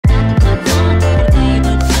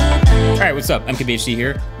what's up? MKBHD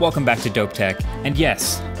here. Welcome back to Dope Tech. And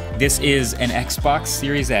yes, this is an Xbox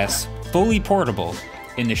Series S, fully portable,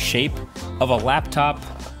 in the shape of a laptop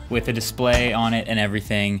with a display on it and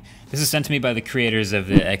everything. This is sent to me by the creators of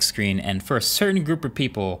the xScreen, and for a certain group of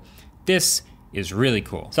people, this is really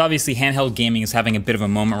cool. So obviously handheld gaming is having a bit of a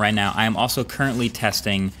moment right now. I am also currently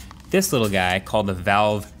testing this little guy called the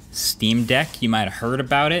Valve Steam Deck. You might have heard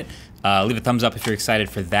about it. Leave a thumbs up if you're excited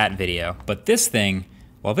for that video. But this thing,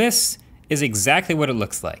 well, this is exactly what it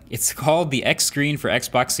looks like. It's called the xScreen for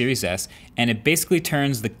Xbox Series S, and it basically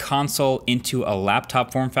turns the console into a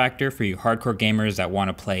laptop form factor for you hardcore gamers that want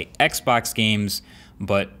to play Xbox games,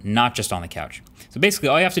 but not just on the couch. So basically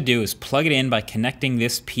all you have to do is plug it in by connecting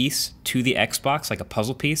this piece to the Xbox like a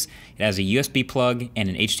puzzle piece. It has a USB plug and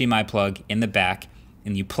an HDMI plug in the back,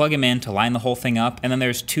 and you plug them in to line the whole thing up, and then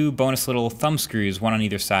there's two bonus little thumb screws, one on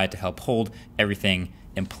either side, to help hold everything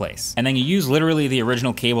in place. And then you use literally the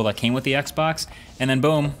original cable that came with the Xbox, and then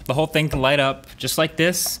boom, the whole thing can light up just like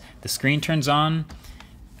this. The screen turns on,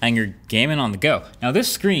 and you're gaming on the go. Now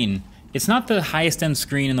this screen, it's not the highest end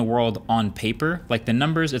screen in the world on paper. Like the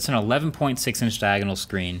numbers, it's an 11.6 inch diagonal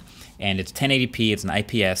screen, and it's 1080p, it's an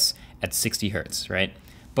IPS at 60 hertz, right?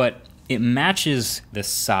 But it matches the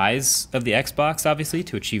size of the Xbox, obviously,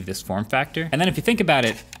 to achieve this form factor. And then if you think about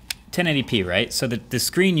it, 1080p, right? So the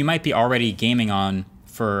screen you might be already gaming on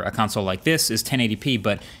for a console like this is 1080p,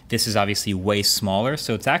 but this is obviously way smaller,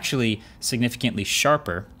 so it's actually significantly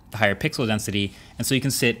sharper, the higher pixel density, and so you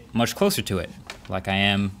can sit much closer to it, like I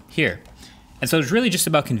am here. And so it's really just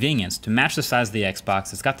about convenience. To match the size of the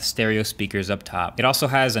Xbox, it's got the stereo speakers up top. It also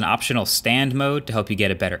has an optional stand mode to help you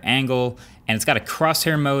get a better angle, and it's got a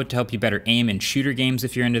crosshair mode to help you better aim in shooter games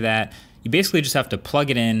if you're into that. You basically just have to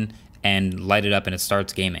plug it in and light it up and it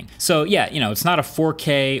starts gaming. So yeah, you know, it's not a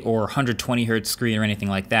 4K or 120 hertz screen or anything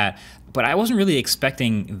like that, but I wasn't really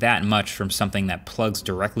expecting that much from something that plugs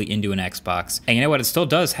directly into an Xbox. And you know what, it still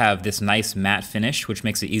does have this nice matte finish, which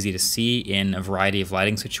makes it easy to see in a variety of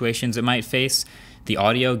lighting situations it might face. The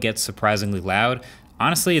audio gets surprisingly loud.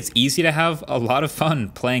 Honestly, it's easy to have a lot of fun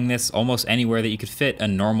playing this almost anywhere that you could fit a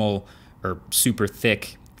normal or super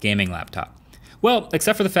thick gaming laptop. Well,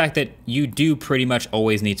 except for the fact that you do pretty much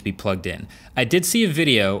always need to be plugged in. I did see a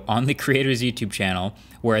video on the creator's YouTube channel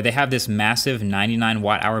where they have this massive 99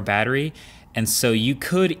 watt-hour battery, and so you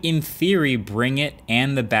could, in theory, bring it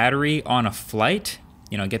and the battery on a flight,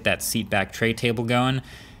 you know, get that seat back tray table going,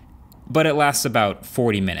 but it lasts about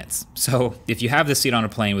 40 minutes. So if you have the seat on a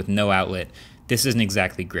plane with no outlet, this isn't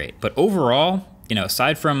exactly great. But overall, you know,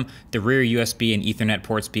 aside from the rear USB and Ethernet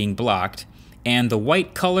ports being blocked, and the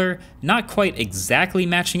white color not quite exactly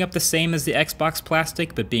matching up the same as the Xbox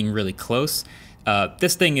plastic, but being really close.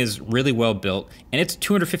 This thing is really well built, and it's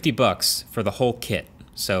 250 bucks for the whole kit.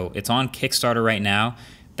 So it's on Kickstarter right now.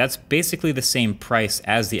 That's basically the same price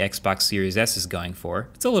as the Xbox Series S is going for.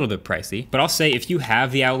 It's a little bit pricey, but I'll say if you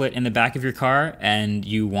have the outlet in the back of your car and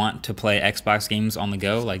you want to play Xbox games on the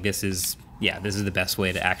go, like this is the best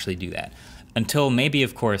way to actually do that. Until maybe,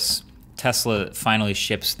 of course, Tesla finally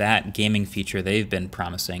ships that gaming feature they've been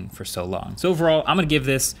promising for so long. So overall, I'm gonna give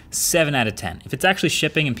this 7 out of 10. If it's actually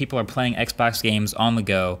shipping and people are playing Xbox games on the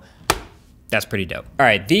go, that's pretty dope. All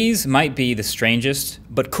right, these might be the strangest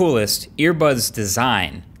but coolest earbuds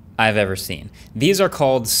design I've ever seen. These are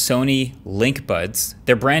called Sony LinkBuds.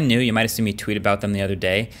 They're brand new. You might have seen me tweet about them the other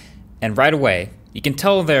day. And right away, you can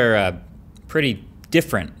tell they're pretty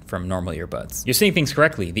different from normal earbuds. You're seeing things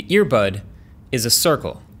correctly. The earbud is a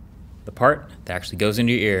circle. The part that actually goes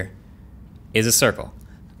into your ear is a circle.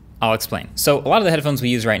 I'll explain. So a lot of the headphones we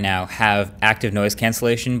use right now have active noise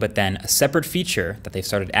cancellation, but then a separate feature that they've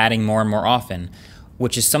started adding more and more often,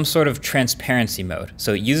 which is some sort of transparency mode.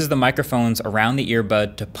 So it uses the microphones around the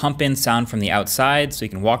earbud to pump in sound from the outside so you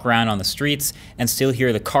can walk around on the streets and still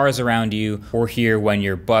hear the cars around you or hear when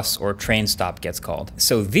your bus or train stop gets called.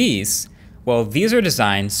 So these are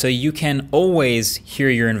designed so you can always hear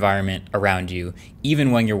your environment around you,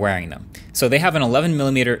 even when you're wearing them. So they have an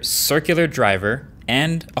 11mm circular driver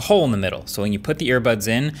and a hole in the middle. So when you put the earbuds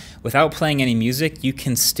in, without playing any music, you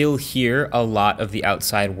can still hear a lot of the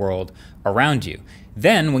outside world around you.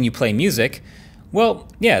 Then when you play music, well,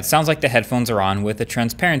 yeah, it sounds like the headphones are on with a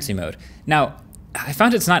transparency mode. Now, I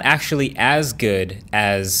found it's not actually as good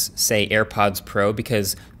as, say, AirPods Pro,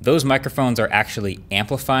 because those microphones are actually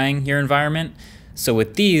amplifying your environment. So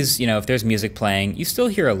with these, you know, if there's music playing, you still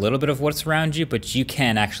hear a little bit of what's around you, but you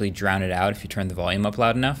can actually drown it out if you turn the volume up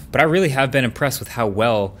loud enough. But I really have been impressed with how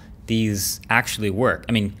well these actually work.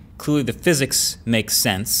 I mean, clearly the physics makes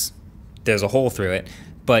sense. There's a hole through it.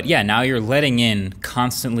 But yeah, now you're letting in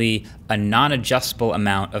constantly a non-adjustable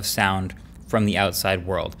amount of sound from the outside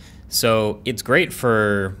world. So it's great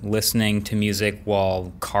for listening to music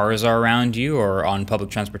while cars are around you or on public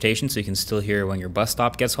transportation, so you can still hear when your bus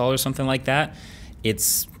stop gets called or something like that.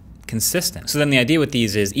 It's consistent. So then the idea with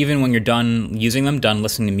these is even when you're done using them, done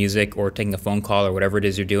listening to music or taking a phone call or whatever it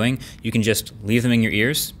is you're doing, you can just leave them in your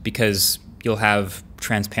ears because you'll have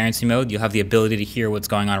transparency mode. You'll have the ability to hear what's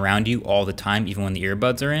going on around you all the time, even when the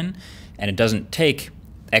earbuds are in, and it doesn't take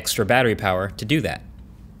extra battery power to do that.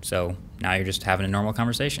 So now you're just having a normal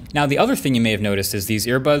conversation. Now, the other thing you may have noticed is these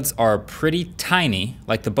earbuds are pretty tiny,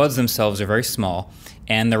 like the buds themselves are very small,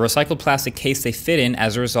 and the recycled plastic case they fit in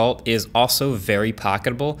as a result is also very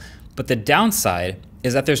pocketable. But the downside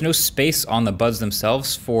is that there's no space on the buds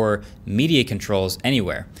themselves for media controls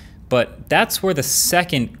anywhere. But that's where the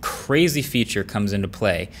second crazy feature comes into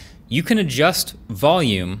play. You can adjust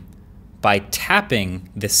volume by tapping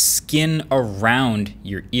the skin around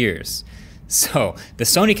your ears. So the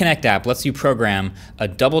Sony Connect app lets you program a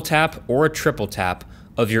double tap or a triple tap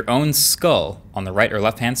of your own skull on the right or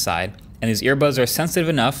left hand side, and these earbuds are sensitive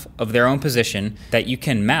enough of their own position that you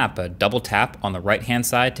can map a double tap on the right hand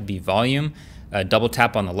side to be volume, a double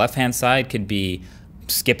tap on the left hand side could be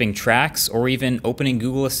skipping tracks, or even opening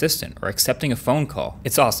Google Assistant or accepting a phone call.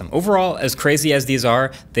 It's awesome. Overall, as crazy as these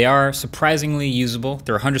are, they are surprisingly usable.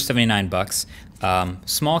 They're $179.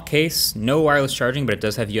 Small case, no wireless charging, but it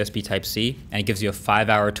does have USB Type-C, and it gives you a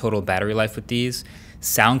 5-hour total battery life with these.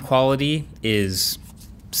 Sound quality is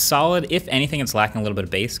solid. If anything, it's lacking a little bit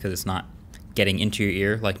of bass because it's not getting into your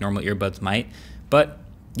ear like normal earbuds might. But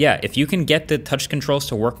yeah, if you can get the touch controls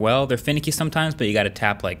to work well, they're finicky sometimes, but you got to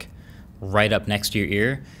tap like right up next to your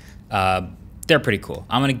ear. They're pretty cool.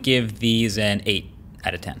 I'm gonna give these an 8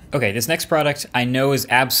 out of 10. Okay, this next product I know is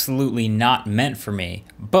absolutely not meant for me,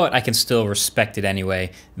 but I can still respect it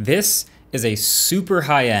anyway. This is a super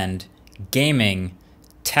high-end gaming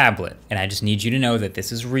tablet, and I just need you to know that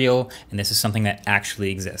this is real and this is something that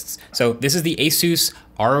actually exists. So this is the Asus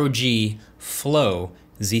ROG Flow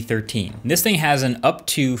Z13. This thing has an up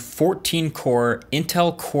to 14-core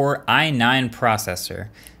Intel Core i9 processor,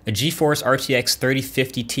 a GeForce RTX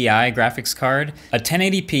 3050 Ti graphics card, a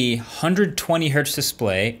 1080p 120Hz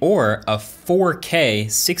display, or a 4K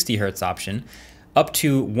 60Hz option, up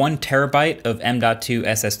to 1 terabyte of M.2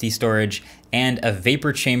 SSD storage, and a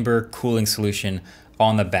vapor chamber cooling solution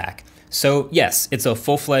on the back. So yes, it's a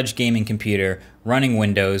full-fledged gaming computer running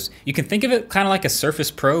Windows. You can think of it kind of like a Surface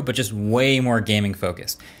Pro, but just way more gaming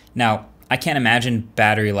focused. Now, I can't imagine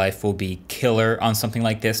battery life will be killer on something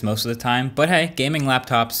like this most of the time, but hey, gaming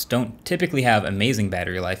laptops don't typically have amazing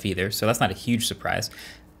battery life either, so that's not a huge surprise.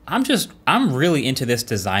 I'm really into this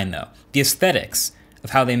design though. The aesthetics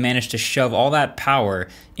of how they managed to shove all that power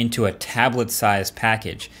into a tablet-sized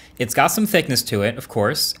package. It's got some thickness to it, of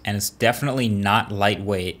course, and it's definitely not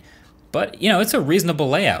lightweight, but you know, it's a reasonable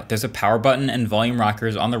layout. There's a power button and volume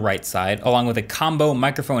rockers on the right side, along with a combo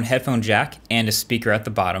microphone headphone jack and a speaker at the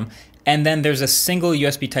bottom. And then there's a single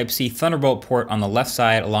USB Type-C Thunderbolt port on the left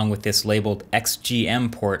side, along with this labeled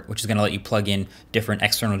XGM port, which is gonna let you plug in different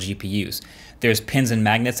external GPUs. There's pins and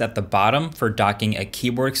magnets at the bottom for docking a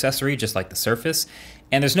keyboard accessory, just like the Surface.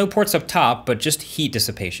 And there's no ports up top, but just heat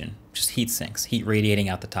dissipation, just heat sinks, heat radiating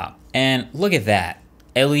out the top. And look at that,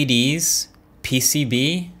 LEDs,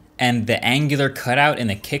 PCB, and the angular cutout in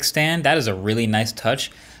the kickstand. That is a really nice touch.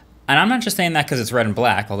 And I'm not just saying that because it's red and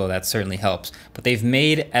black, although that certainly helps, but they've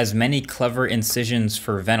made as many clever incisions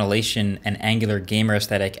for ventilation and angular gamer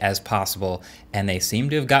aesthetic as possible, and they seem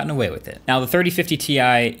to have gotten away with it. Now, the 3050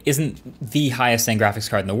 Ti isn't the highest end graphics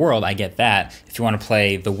card in the world, I get that. If you want to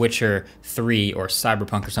play The Witcher 3 or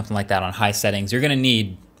Cyberpunk or something like that on high settings, you're gonna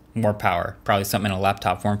need more power, probably something in a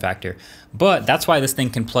laptop form factor. But that's why this thing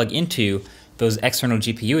can plug into those external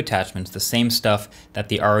GPU attachments, the same stuff that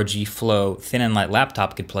the ROG Flow thin and light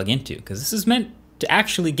laptop could plug into, because this is meant to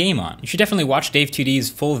actually game on. You should definitely watch Dave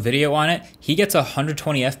 2D's full video on it. He gets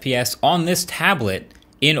 120 FPS on this tablet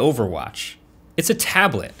in Overwatch. It's a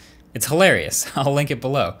tablet. It's hilarious. I'll link it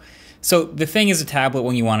below. So the thing is a tablet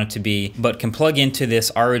when you want it to be, but can plug into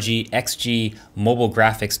this ROG XG mobile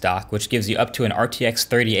graphics dock, which gives you up to an RTX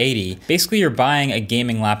 3080. Basically, you're buying a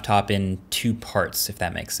gaming laptop in 2 parts, if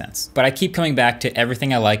that makes sense. But I keep coming back to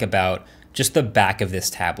everything I like about just the back of this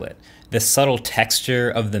tablet. The subtle texture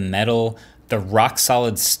of the metal, the rock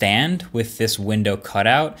solid stand with this window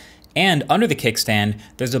cutout, and under the kickstand,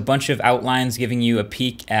 there's a bunch of outlines giving you a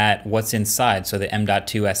peek at what's inside. So the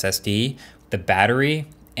M.2 SSD, the battery,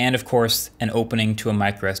 and of course, an opening to a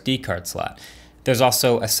micro SD card slot. There's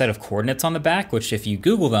also a set of coordinates on the back, which if you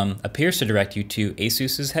Google them, appears to direct you to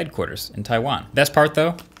Asus's headquarters in Taiwan. Best part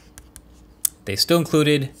though, they still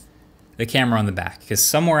included the camera on the back, because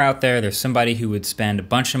somewhere out there's somebody who would spend a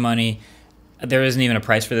bunch of money. There isn't even a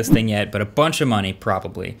price for this thing yet, but a bunch of money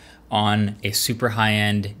probably on a super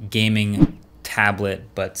high-end gaming tablet,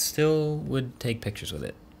 but still would take pictures with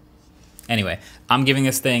it. Anyway, I'm giving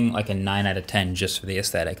this thing like a 9 out of 10 just for the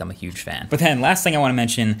aesthetic. I'm a huge fan. But then last thing I want to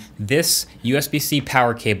mention, this USB-C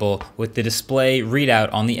power cable with the display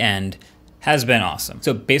readout on the end has been awesome.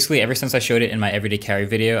 So basically ever since I showed it in my everyday carry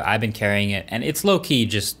video, I've been carrying it, and it's low-key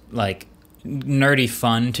just like nerdy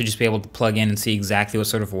fun to just be able to plug in and see exactly what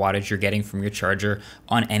sort of wattage you're getting from your charger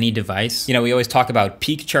on any device. You know, we always talk about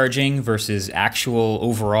peak charging versus actual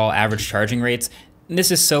overall average charging rates. This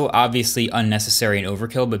is so obviously unnecessary and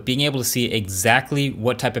overkill, but being able to see exactly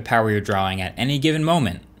what type of power you're drawing at any given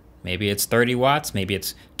moment. Maybe it's 30 watts, maybe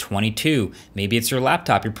it's 22, maybe it's your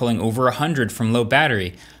laptop, you're pulling over 100 from low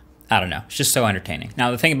battery. I don't know, it's just so entertaining.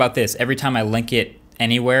 Now the thing about this, every time I link it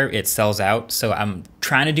anywhere, it sells out. So I'm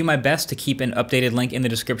trying to do my best to keep an updated link in the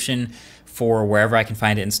description for wherever I can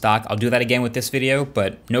find it in stock. I'll do that again with this video,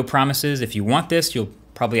 but no promises. If you want this, you'll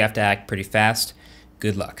probably have to act pretty fast.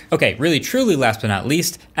 Good luck. Okay, really truly last but not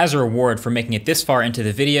least, as a reward for making it this far into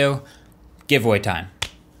the video, giveaway time.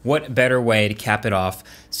 What better way to cap it off?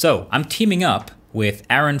 So I'm teaming up with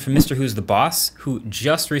Aaron from Mr. Who's the Boss, who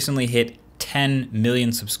just recently hit 10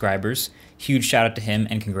 million subscribers. Huge shout out to him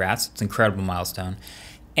and congrats. It's an incredible milestone.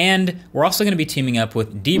 And we're also going to be teaming up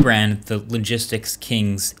with Dbrand, the logistics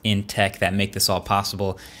kings in tech that make this all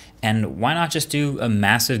possible. And why not just do a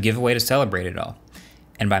massive giveaway to celebrate it all?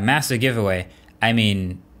 And by massive giveaway, I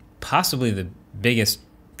mean possibly the biggest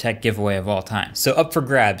tech giveaway of all time. So up for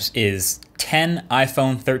grabs is 10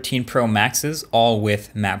 iPhone 13 Pro Maxes, all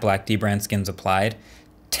with matte black Dbrand skins applied,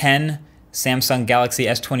 10 Samsung Galaxy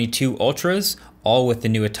S22 Ultras, all with the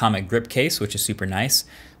new atomic grip case, which is super nice.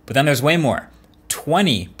 But then there's way more.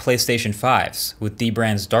 20 PlayStation 5s with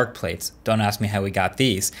Dbrand's dark plates. Don't ask me how we got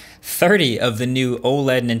these. 30 of the new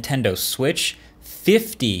OLED Nintendo Switch.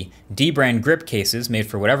 50 Dbrand grip cases made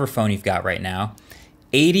for whatever phone you've got right now.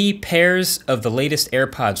 80 pairs of the latest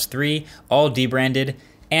AirPods 3, all Dbranded.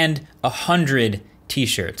 And 100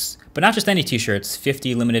 t-shirts. But not just any t-shirts,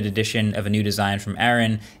 50 limited edition of a new design from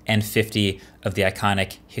Aaron, and 50 of the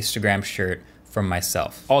iconic histogram shirt from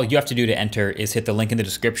myself. All you have to do to enter is hit the link in the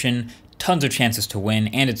description. Tons of chances to win,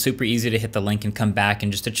 and it's super easy to hit the link and come back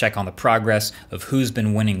and just to check on the progress of who's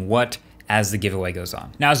been winning what as the giveaway goes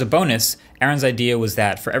on. Now, as a bonus, Aaron's idea was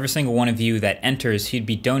that for every single one of you that enters, he'd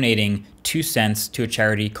be donating 2 cents to a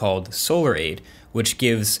charity called Solar Aid, which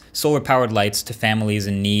gives solar-powered lights to families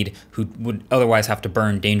in need who would otherwise have to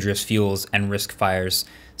burn dangerous fuels and risk fires.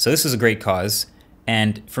 So this is a great cause,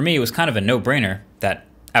 and for me, it was kind of a no-brainer that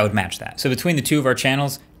I would match that. So between the two of our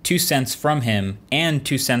channels, 2 cents from him and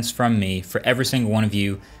 2 cents from me for every single one of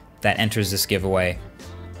you that enters this giveaway.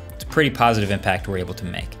 It's a pretty positive impact we're able to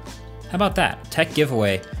make. How about that? Tech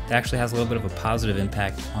giveaway that actually has a little bit of a positive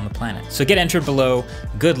impact on the planet. So get entered below.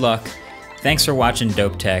 Good luck. Thanks for watching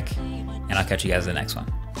Dope Tech, and I'll catch you guys in the next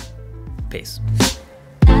one. Peace.